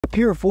The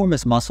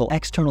piriformis muscle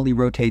externally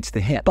rotates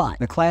the hip, but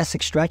the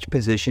classic stretch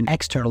position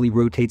externally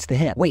rotates the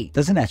hip. Wait,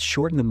 doesn't that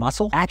shorten the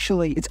muscle?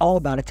 Actually, it's all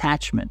about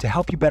attachment. To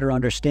help you better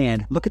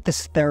understand, look at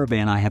this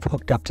TheraBand I have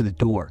hooked up to the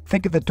door.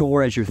 Think of the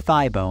door as your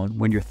thigh bone.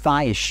 When your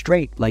thigh is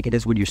straight, like it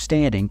is when you're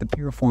standing, the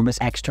piriformis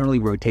externally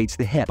rotates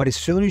the hip. But as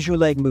soon as your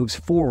leg moves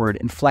forward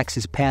and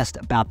flexes past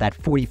about that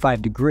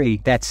 45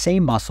 degree, that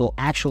same muscle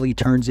actually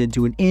turns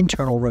into an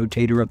internal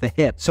rotator of the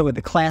hip. So with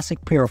the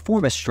classic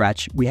piriformis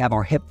stretch, we have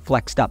our hip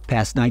flexed up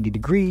past 90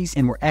 degrees,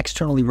 and we're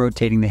externally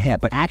rotating the hip,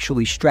 but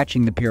actually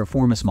stretching the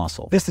piriformis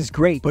muscle. This is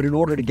great, but in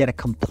order to get a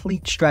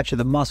complete stretch of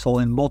the muscle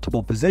in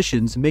multiple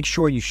positions, make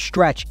sure you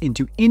stretch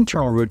into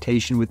internal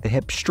rotation with the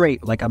hip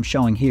straight like I'm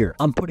showing here.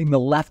 I'm putting the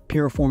left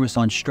piriformis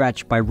on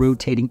stretch by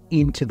rotating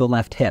into the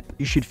left hip.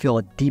 You should feel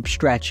a deep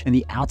stretch in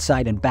the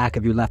outside and back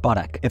of your left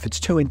buttock. If it's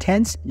too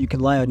intense, you can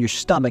lie on your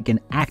stomach and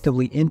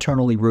actively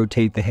internally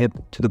rotate the hip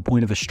to the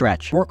point of a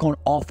stretch. Work on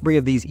all three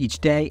of these each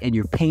day and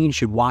your pain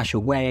should wash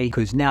away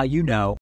because now you know